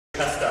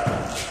chest up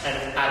and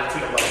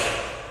attitude of like.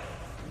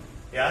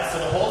 Yeah, so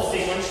the whole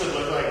sequence should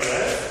look like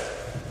this.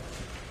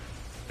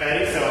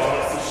 Ready? So I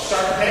want to see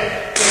sharp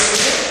hip,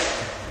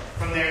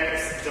 from there,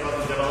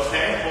 develope,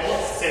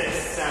 hold, 6,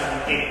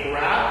 7, 8,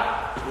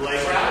 grab,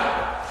 leg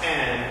grab,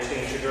 and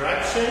change your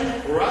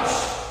direction, rush,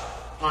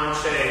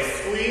 penché,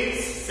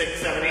 squeeze,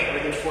 6, 7, 8,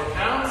 everything's 4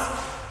 pounds,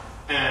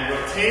 and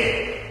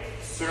rotate,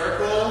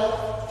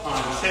 circle,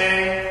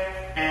 penché,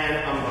 and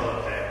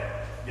envelope.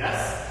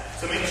 Yes?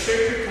 So make sure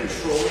you're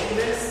controlling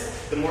this.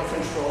 The more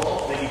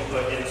control that you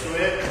put into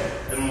it,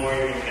 the more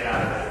you're going to get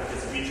out of it.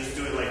 Because if you just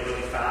do it like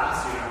really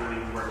fast, you're not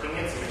really working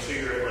it. So make sure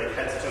you're like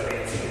head to toe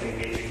dancing and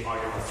engaging all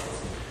your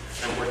muscles.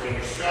 And working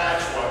your stretch,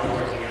 while you're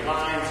working your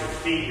lines, your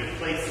feet, your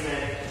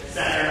placement,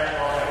 center,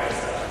 all that good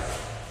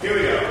stuff. Here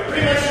we go.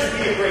 Pretty much just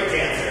be a great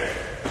dancer.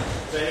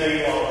 So I know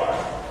you all are.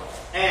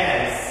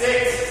 And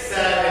 6,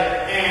 7,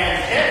 and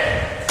hip.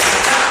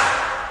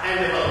 And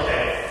develop.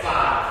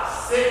 5,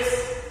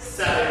 6,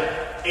 7,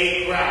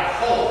 8, grab,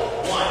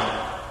 hold. 1,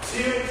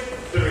 2,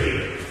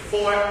 3,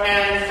 4,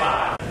 and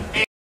 5.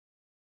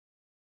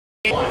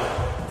 1,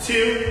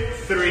 2,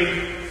 3,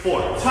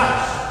 4.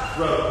 Touch.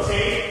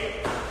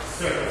 Rotate.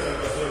 Circle,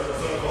 circle, circle,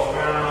 circle.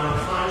 Around.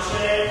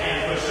 Penché and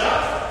push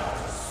up.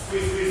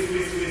 Squeeze, squeeze,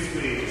 squeeze, squeeze,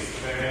 squeeze.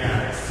 Very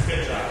nice.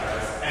 Good job,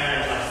 guys. And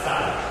left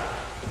side.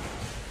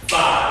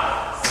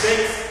 5,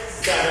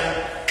 6,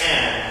 7,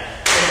 and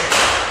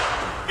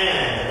 8.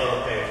 And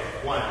develop.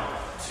 1,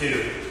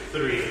 2,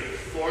 3,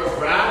 4.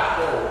 Grab.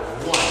 Hold.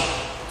 1,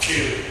 2,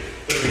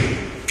 3,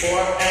 4,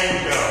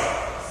 and go.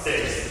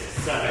 6,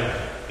 7,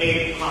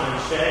 8,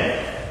 penché.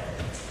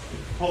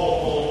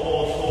 Hold, hold,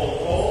 hold, hold,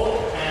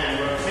 hold, and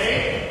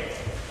rotate.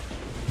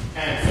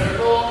 And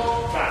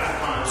circle, back to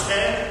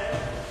penché,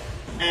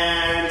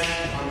 and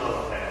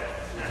envelope.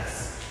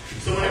 Nice.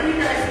 So whenever you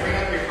guys bring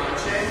up your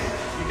penché,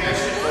 you guys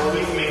should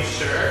always make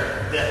sure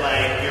that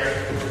like your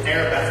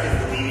arabesque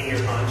is leading your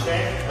penché.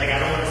 Like I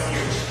don't want to see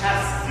your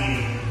chest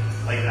leading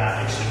like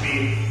that. It should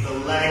be the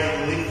leg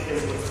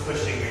is what's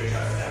pushing your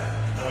chest down.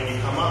 And when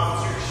you come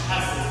up, it's your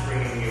chest is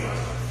bringing you up.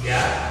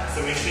 Yeah?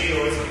 So make sure you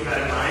always keep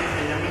that in mind.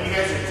 And then when you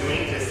guys are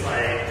doing this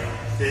like,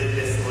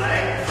 this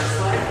leg, first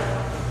leg,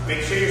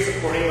 make sure you're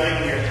supporting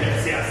leg in your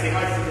hips. Yeah, see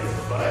how I see his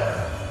foot?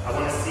 I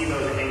want to see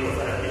those angles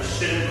that it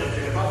shouldn't lift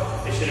your hip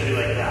up. It shouldn't be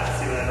like that.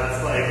 See that?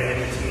 That's like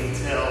an in-between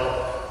till,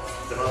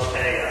 develope.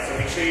 Yeah. So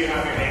make sure you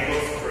have your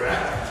angles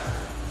correct.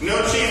 No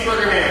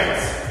cheeseburger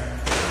hands.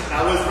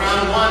 That was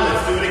round 1.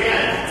 Let's do it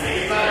again.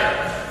 Make it better.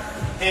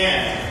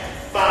 And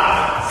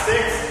 5,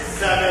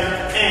 6,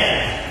 7,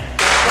 and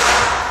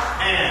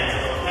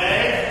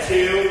okay.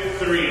 2,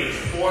 3,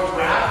 4.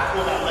 Grab.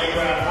 Pull that leg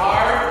grab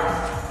hard.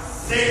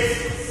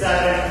 6, 7,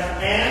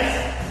 and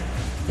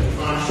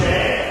penché.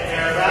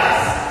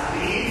 Arabesque.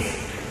 Please.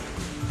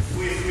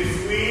 Squeeze, squeeze,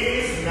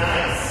 squeeze.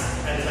 Nice.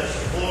 And touch the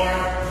floor.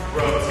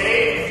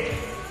 Rotate.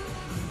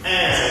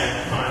 And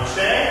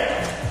penché.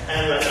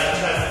 And let that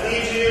chest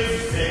lead you.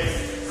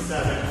 6,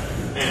 7,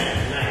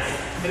 and nice.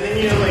 And then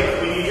you know, like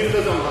when you do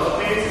those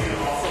envelopes, you can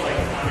also like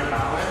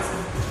counterbalance,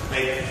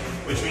 like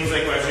which means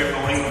like as you're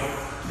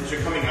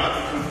coming up,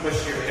 you can push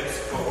your hips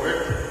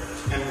forward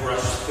and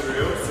brush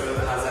through, so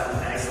that it has that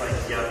nice like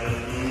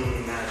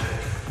yummy magic.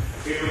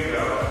 Here we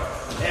go.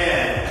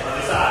 And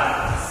other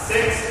side.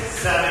 6,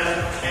 7,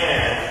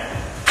 and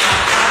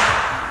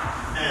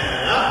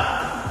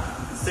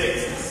up.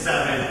 6,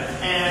 7,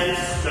 and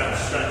stretch,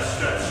 stretch,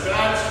 stretch,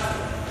 stretch,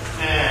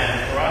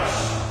 and brush.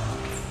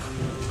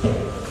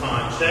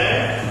 Penché.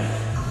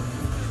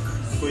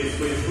 Squeeze,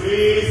 squeeze,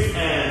 squeeze,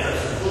 and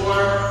touch the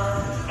floor,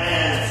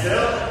 and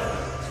tilt.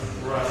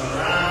 Rush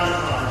around,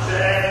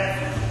 penché,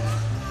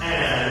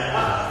 and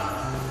up.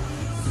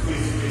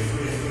 Squeeze, squeeze,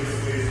 squeeze, squeeze,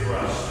 squeeze,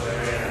 brush.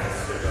 Very nice.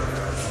 Good job,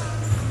 guys.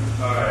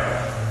 Alright.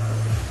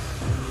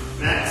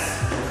 Next,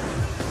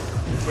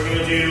 we're going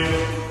to do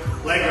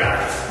leg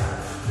wraps.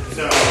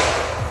 So,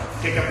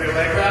 pick up your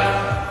leg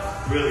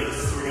wrap,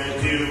 release. We're going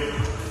to do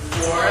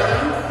 4 of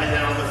them, and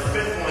then on the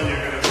 5th one, you're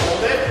going to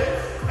hold it,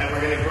 and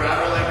we're going to grab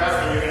our leg wrap,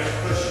 and you're going to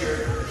push your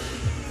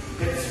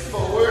hips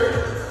forward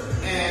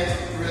and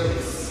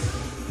release.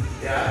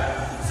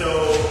 Yeah? So,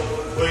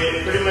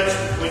 pretty much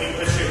when you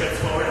push your hips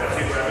forward,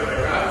 after you grab your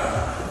leg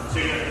wrap, so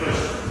you're going to push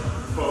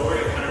forward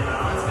and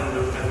counterbalance, and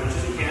move as much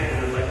as you can, and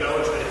then let go,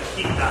 and try to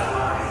keep that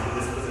line in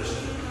this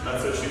position.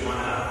 That's what you want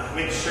to have.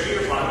 Make sure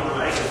your bottom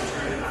leg is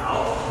turned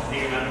out, and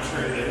you're not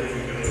turned in when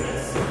you're doing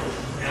this.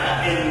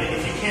 Yeah? And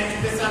if you can't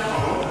do this at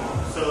home,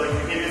 so like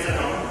if you do this at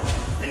home,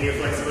 and your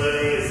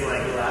flexibility is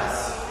like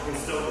less, you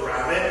can still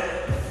grab it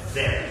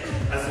there.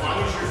 As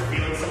long as you're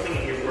feeling something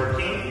and you're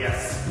working,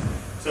 yes.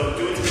 So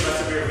do it to the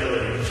best of your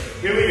ability.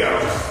 Here we go.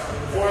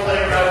 4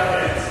 leg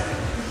grab hits.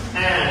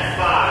 And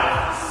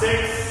 5,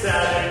 6,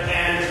 7,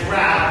 and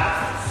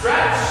grab.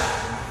 Stretch.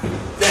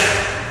 Down.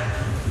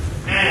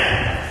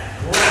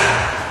 And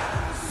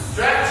grab.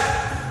 Stretch.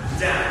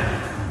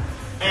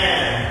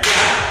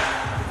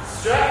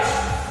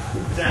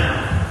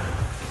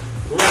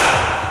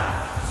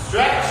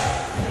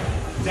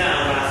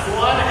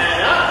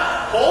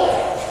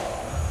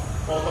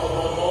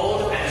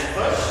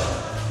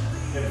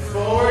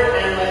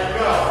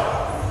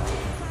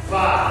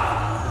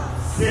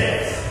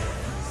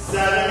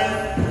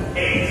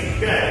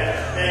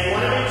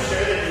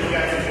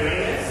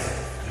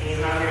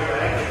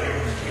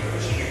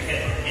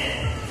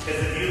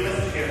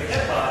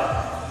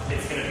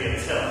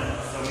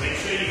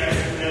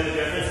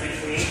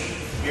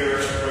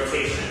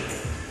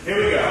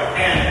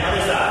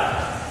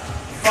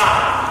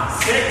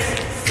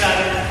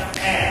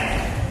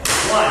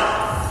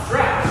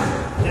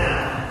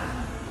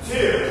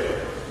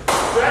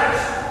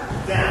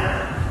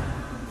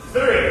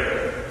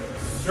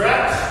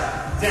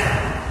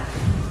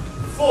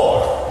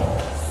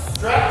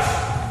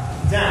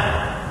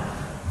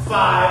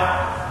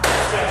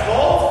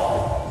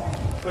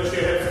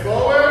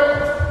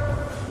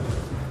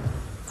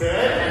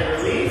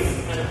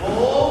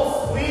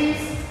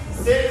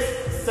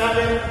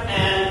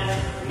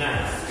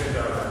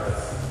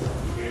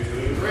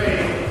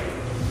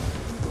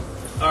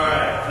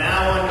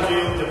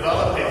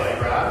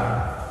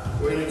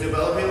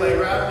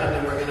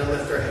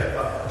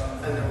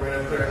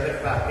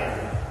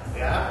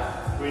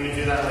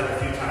 do that like a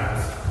few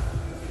times.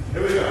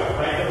 Here we go.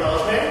 Right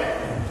developing.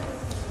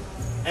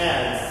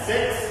 And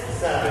 6,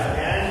 7,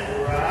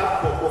 and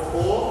grab,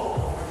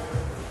 pull.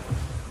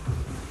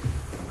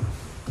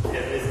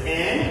 Hip is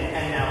in,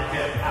 and now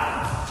hip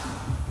out.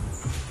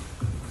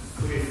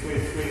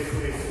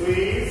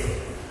 Squeeze.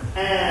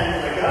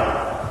 And let go.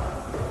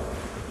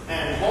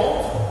 And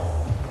hold.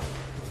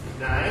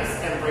 Nice.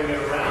 And bring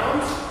it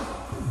around.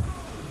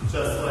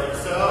 Just like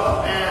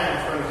so.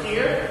 And from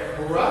here,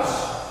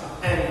 rush.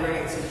 And bring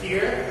it to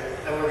here.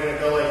 And we're gonna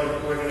go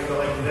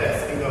like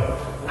this and go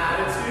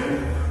attitude.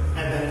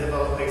 And then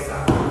develop big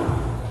side.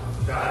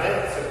 Got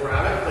it? So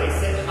grab it,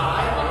 place it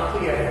high on a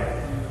plie.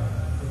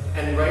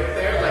 And right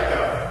there, let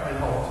go. And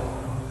hold.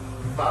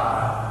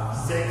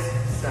 5, 6,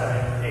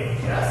 7, 8.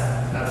 Yes?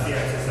 That's the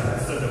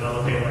exercise. So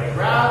developing like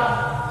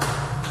grab,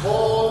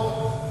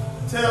 hold,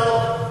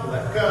 tilt,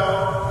 let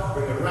go,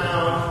 bring it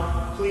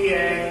around,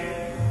 plie,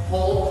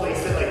 hold,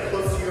 place it like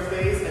close to your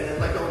face, and then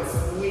let go and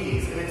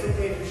squeeze. And it's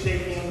okay if you're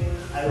shaking.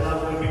 I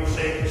love when people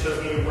shake. It shows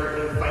me you're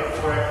working, fight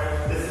for it.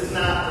 We're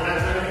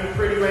not trying to be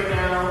pretty right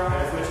now.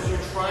 As much as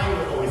you're trying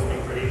to always be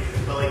pretty,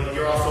 but like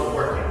you're also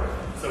working.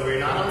 So you're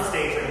not on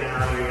stage right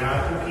now, you're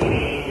not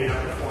competing, you're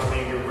not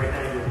performing, right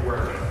now you're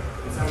working.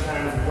 And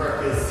sometimes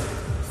work is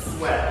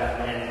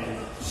sweat and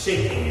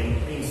shaking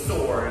and being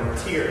sore and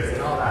tears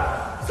and all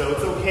that. So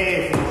it's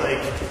okay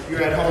if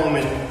you're at home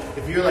and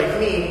if you're like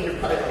me, you're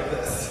probably like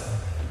this.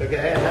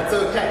 Okay? And that's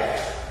okay.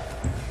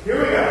 Here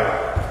we go.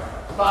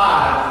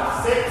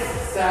 5, 6,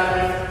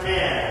 7,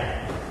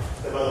 and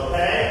develop.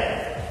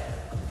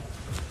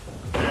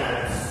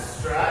 And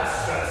stretch.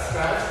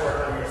 Work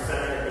on your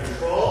center of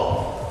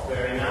control.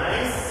 Very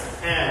nice.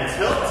 And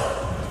tilt.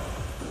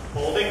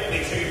 Holding.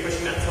 Make sure you're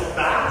pushing that tilt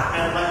back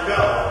and let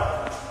go.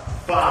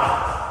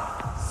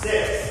 5,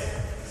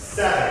 6,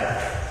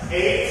 7,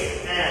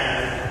 8,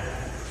 and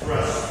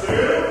rush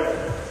through.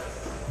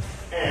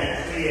 And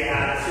plie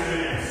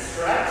attitude and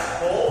stretch.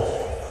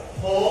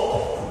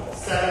 Hold.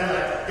 7,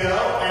 let go.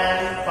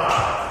 And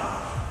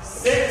 5,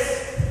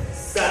 6,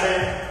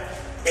 7,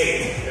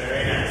 8.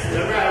 Very nice.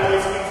 Remember, I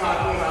always keep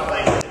talking about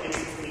like the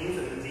in-betweens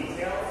and the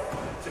details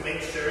to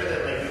make sure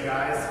that like you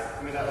guys,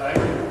 remember that leg?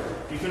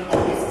 You can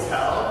always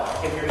tell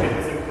if your hip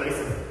is in place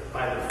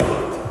by the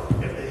foot.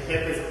 If the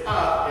hip is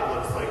up, it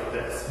looks like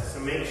this. So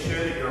make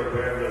sure that you're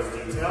aware of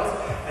those details.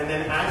 And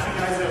then as you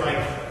guys are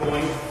like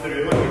going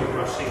through and you're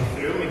brushing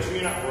through, make sure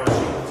you're not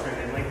rushing to turn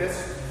in like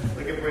this.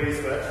 Look at Brady's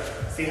foot.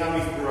 See how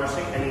he's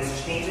brushing and he's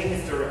changing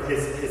his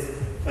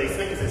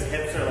placement because his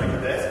hips are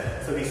like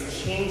this. So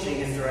he's changing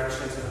his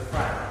direction to the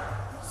front.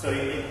 So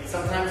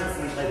sometimes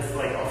it's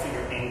like also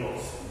your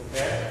angles.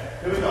 Okay?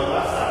 Here we go,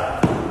 left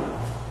side.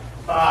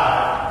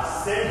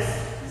 5, 6,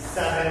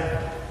 7,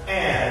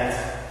 and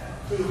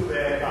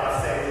coupe,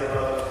 passe,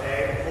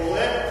 okay? Pull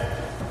it,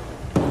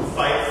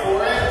 fight for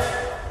it,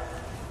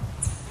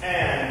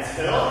 and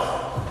tilt.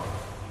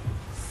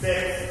 6,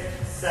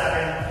 7,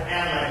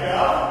 and let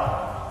go.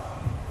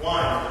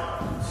 1,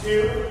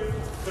 2,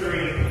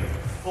 3,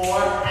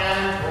 4,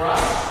 and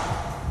brush.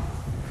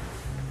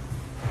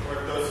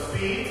 Work those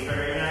feet,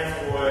 very nice,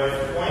 boys.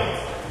 Point,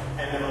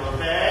 and then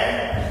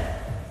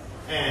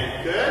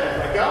and good,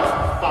 let go.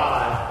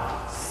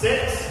 5, 6,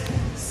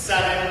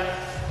 7,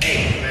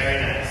 8, very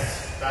nice.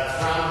 That's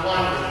round 1,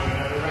 we're doing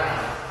another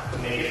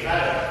round. Make it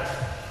better.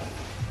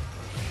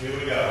 Here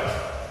we go.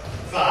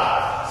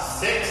 5,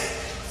 6,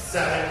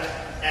 7,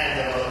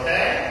 and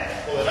okay.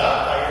 Pull it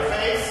up by your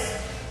face.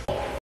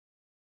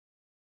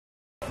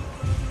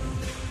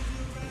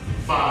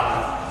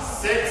 5,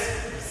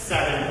 6,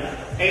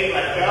 7, 8,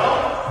 let go.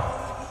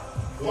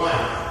 1,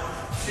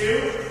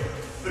 2,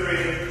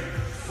 3,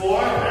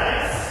 4,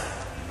 nice.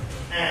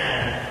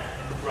 And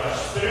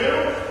rush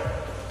through.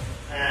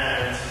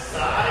 And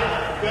side,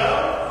 let go.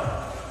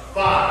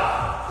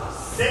 5,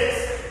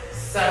 6,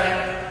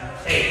 7,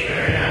 8,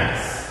 very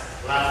nice.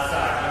 Last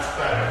side, much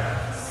better.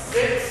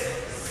 6,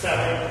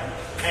 7,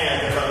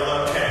 and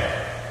develop, okay.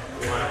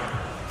 1,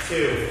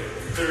 2,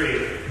 3,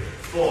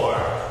 4,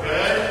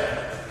 good.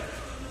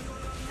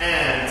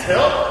 And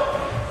tilt.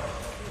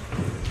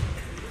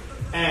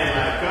 And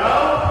let go.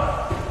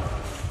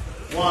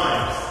 1,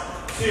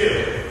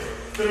 2,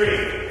 3,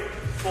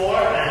 4,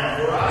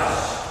 and brush.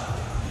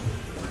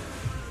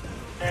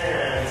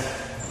 And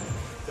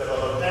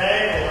develop, pull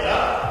it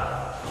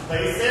up.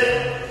 Place it,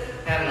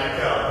 and let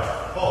go.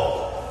 Hold.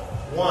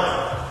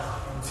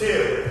 1, 2,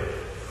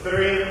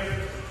 3,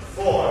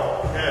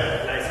 4.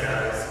 Good. Nice,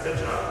 guys. Good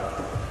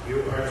job. You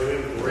are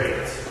doing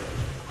great.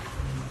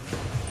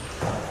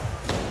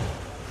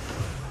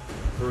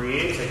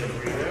 Breathe. Take a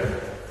breather.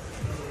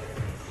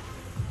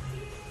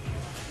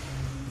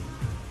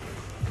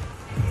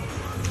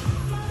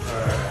 All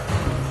right.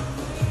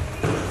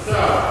 So,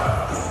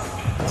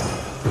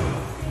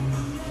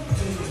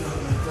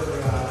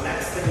 the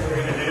next thing we're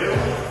going to do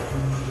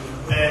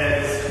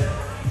is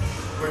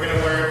we're going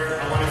to work.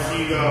 I want to see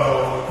you go.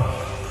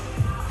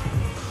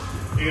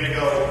 You're going to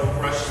go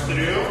brush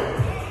through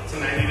to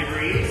 90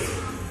 degrees.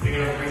 You're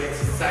going to bring it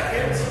to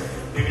second.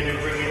 You're going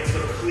to bring it to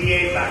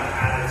plie back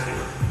attitude.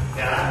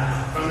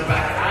 Yeah? From the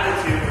back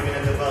attitude, we're going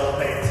to develop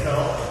a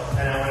tilt,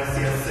 and I want to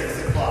see a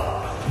 6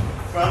 o'clock.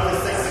 From the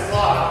 6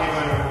 o'clock, you're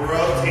going to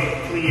rotate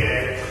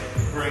plie,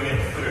 bring it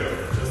through,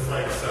 just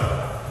like so.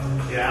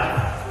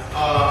 Yeah?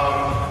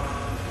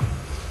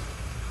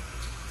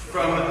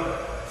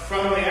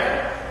 From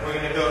there, we're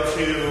going to go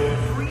to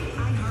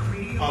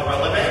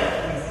releve,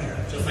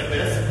 just like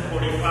this,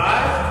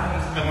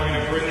 45, and we're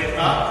going to bring it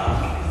up,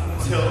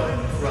 tilt,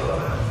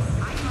 releve.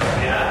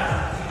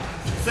 Yeah?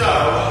 So,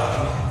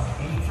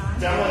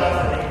 demo that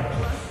for me.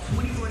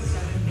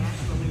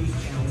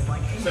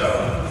 So,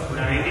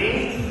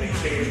 90, make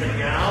sure you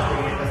turn out,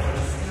 bring it as much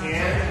as you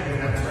can, bring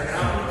that turn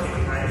out, take it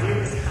behind you.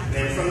 And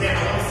then from there, I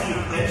want to see you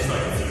pinch so I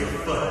can see your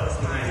foot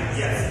behind you.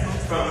 Yes.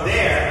 From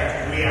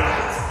there,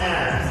 react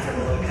and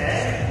tilt,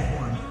 okay?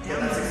 Get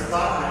that 6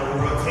 o'clock, now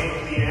we'll rotate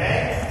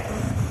plie.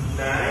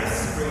 Nice,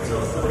 bring to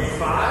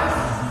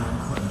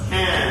 45.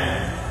 And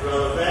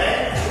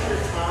releve, take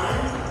your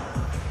time.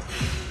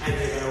 And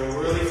you're going to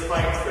really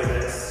fight for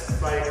this.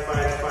 Fight,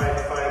 fight, fight,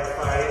 fight,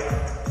 fight.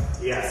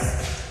 Yes.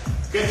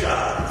 Good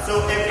job. So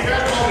if you're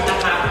at home and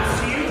that happens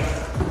to you,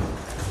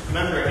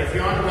 remember, if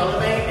you're on a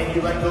releve and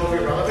you let go of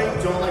your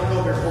releve, don't let go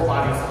of your whole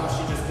body unless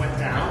you just went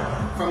down.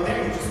 From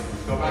there, you just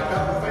go back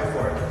up and fight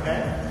for it,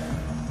 okay?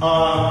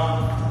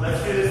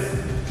 Let's do this.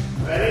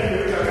 Ready?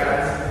 Here we go,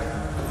 guys.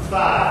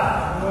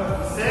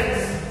 5, 6,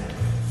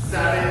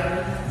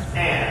 7,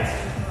 and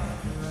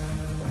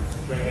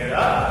bring it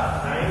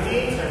up.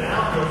 90, turn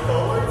out, go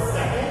forward,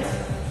 second.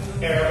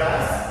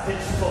 Arabesque,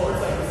 pitch forward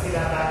so I can see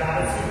that back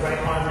attitude. Right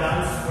arm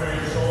down, square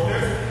your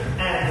shoulders,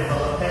 and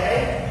develop a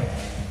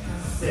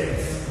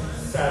 6,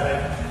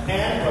 7,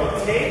 and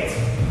rotate.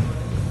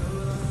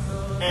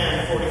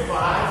 And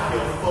 45,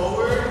 feel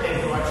forward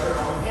and go at your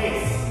own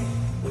pace.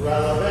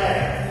 Releve,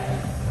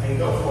 and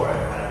go for it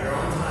at your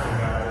own time,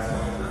 guys.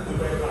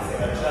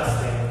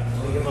 Adjusting,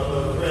 think about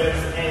those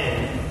ribs in.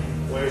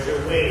 Where's your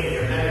weight,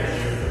 your energy,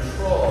 your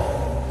control?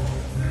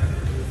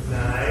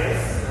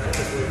 Nice.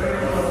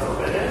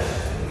 Finish.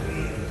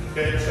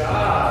 Good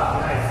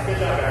job. Nice. Good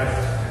job, guys.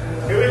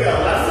 Here we go.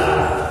 Left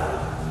side.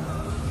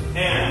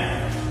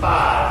 And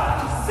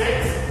 5,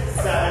 6,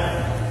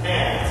 7,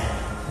 and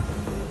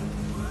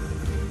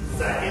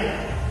second.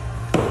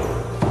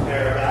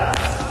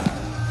 Arabesque.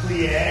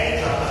 Plie.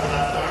 Drop that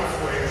left arm.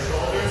 Square your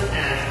shoulders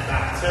and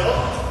back tilt.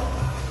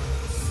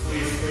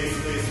 Squeeze, squeeze,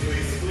 squeeze,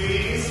 squeeze,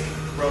 squeeze.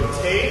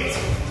 Rotate.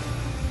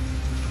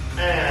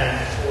 And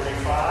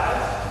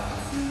 45.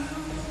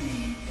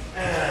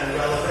 And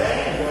releve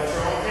and go at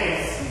your own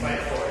pace.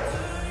 Fight for it.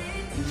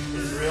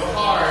 It's real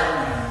hard.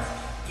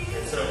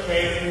 It's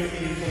okay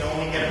if you can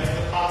only get into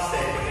the passe.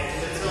 If you get to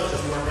the tilt,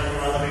 just work on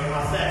your releve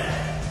passe.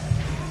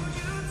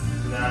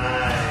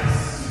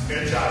 Nice.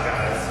 Good job,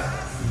 guys.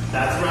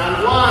 That's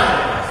round 1.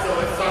 So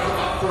let's talk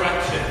about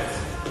corrections.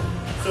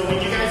 So when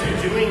you guys are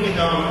doing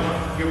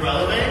your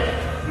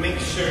releve, make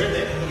sure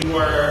that you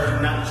are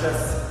not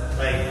just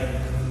like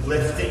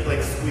lifting,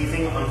 like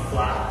squeezing on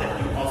flat, that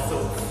you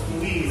also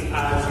squeeze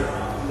as you're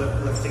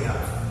lifting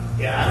up.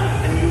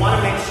 Yeah? And you want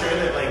to make sure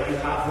that like you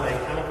have like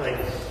kind of like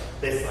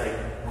this like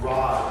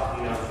rod,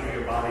 you know, through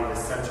your body, the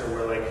center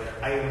where like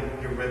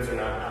your ribs are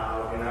not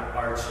out, you're not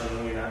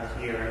arching, you're not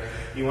here.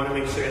 You want to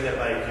make sure that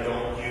like you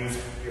don't use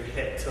your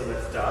hip to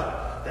lift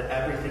up, that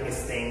everything is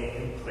staying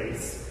in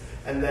place.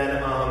 And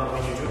then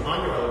when you do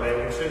on your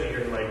releve, make sure that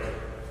you're like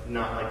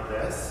not like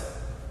this.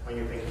 On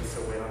your pinky,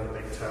 so weight on the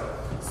big toe.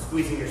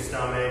 Squeezing your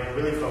stomach,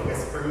 really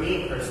focus. For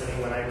me personally,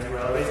 when I do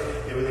releves,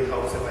 it really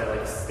helps if I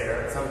like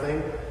stare at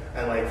something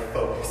and like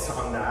focus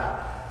on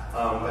that.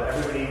 But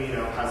everybody, you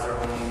know, has their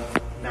own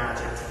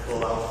magic to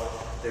pull out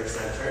their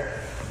center.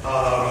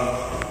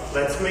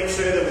 Let's make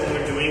sure that when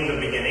we're doing the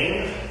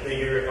beginning, that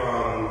you're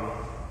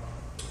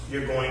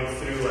going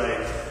through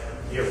like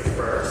your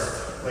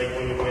first, like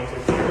when you're going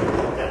through here,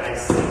 that I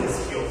see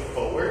this heel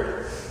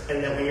forward,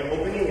 and then when you're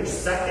opening your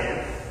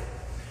second,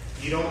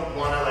 you don't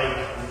want to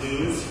like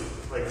lose,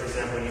 like for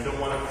example, you don't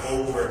want to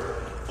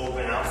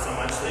open out so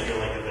much that you're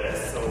like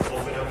this. So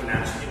open up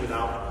naturally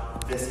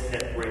without this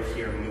hip right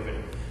here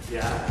moving.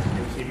 Yeah,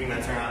 and keeping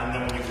that turn out. And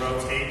then when you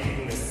rotate,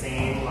 keeping the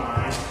same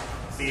line.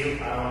 See,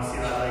 I don't see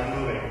that leg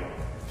moving.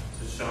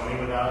 So show me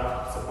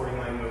without supporting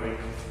leg moving.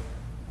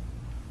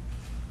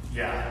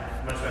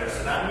 Yeah, much better.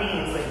 So that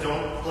means like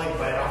don't like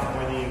bite off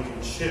more than you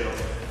can chew.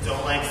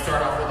 Don't like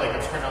start off with like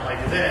a turn out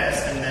like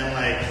this and then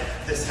like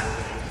this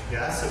happening.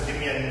 Yeah, so give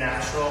me a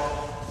natural,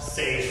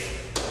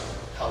 safe,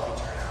 healthy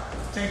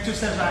turnout. Take 2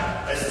 steps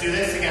back. Let's do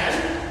this again.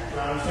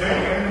 Round 2.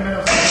 Get in the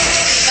middle.